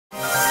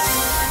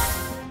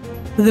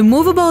The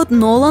move about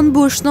Nolan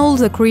Bushnell,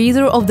 the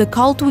creator of the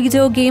cult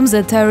video games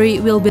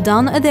Atari, will be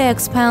done at the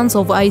expense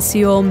of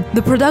ICO.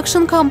 The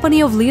production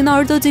company of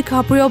Leonardo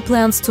DiCaprio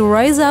plans to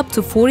raise up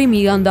to $40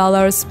 million.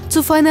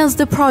 To finance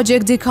the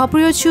project,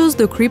 DiCaprio chose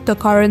the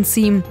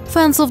cryptocurrency.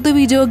 Fans of the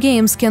video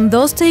games can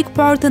thus take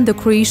part in the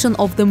creation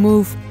of the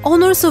move.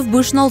 Owners of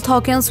Bushnell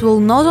tokens will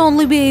not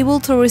only be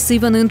able to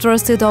receive an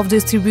interest of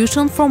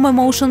distribution from a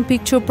motion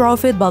picture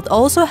profit, but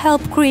also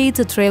help create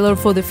a trailer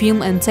for the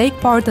film and take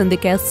part in the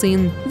cast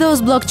scene.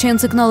 Thus,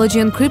 blockchain technology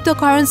and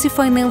cryptocurrency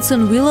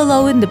financing will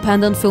allow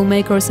independent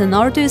filmmakers and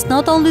artists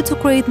not only to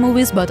create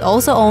movies but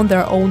also own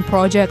their own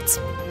projects.